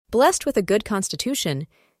Blessed with a good constitution,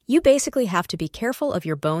 you basically have to be careful of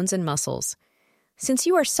your bones and muscles. Since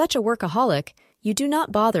you are such a workaholic, you do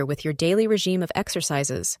not bother with your daily regime of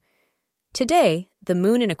exercises. Today, the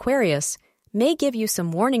moon in Aquarius may give you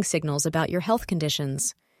some warning signals about your health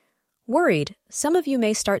conditions. Worried, some of you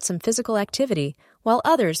may start some physical activity, while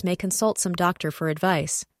others may consult some doctor for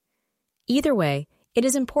advice. Either way, it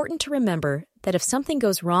is important to remember that if something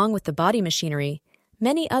goes wrong with the body machinery,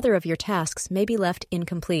 many other of your tasks may be left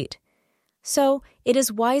incomplete. So, it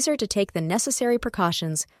is wiser to take the necessary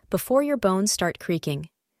precautions before your bones start creaking.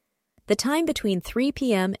 The time between 3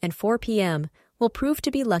 p.m. and 4 p.m. will prove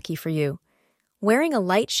to be lucky for you. Wearing a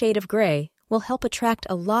light shade of gray will help attract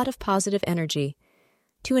a lot of positive energy.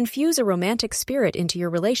 To infuse a romantic spirit into your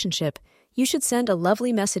relationship, you should send a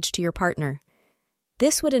lovely message to your partner.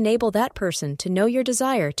 This would enable that person to know your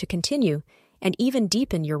desire to continue and even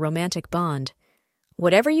deepen your romantic bond.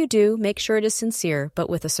 Whatever you do, make sure it is sincere, but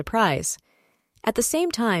with a surprise. At the same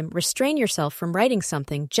time, restrain yourself from writing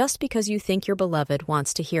something just because you think your beloved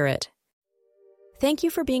wants to hear it. Thank you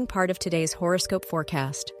for being part of today's horoscope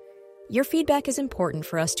forecast. Your feedback is important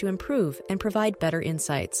for us to improve and provide better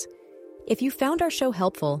insights. If you found our show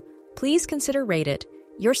helpful, please consider rate it.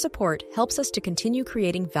 Your support helps us to continue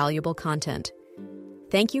creating valuable content.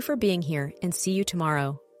 Thank you for being here, and see you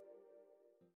tomorrow.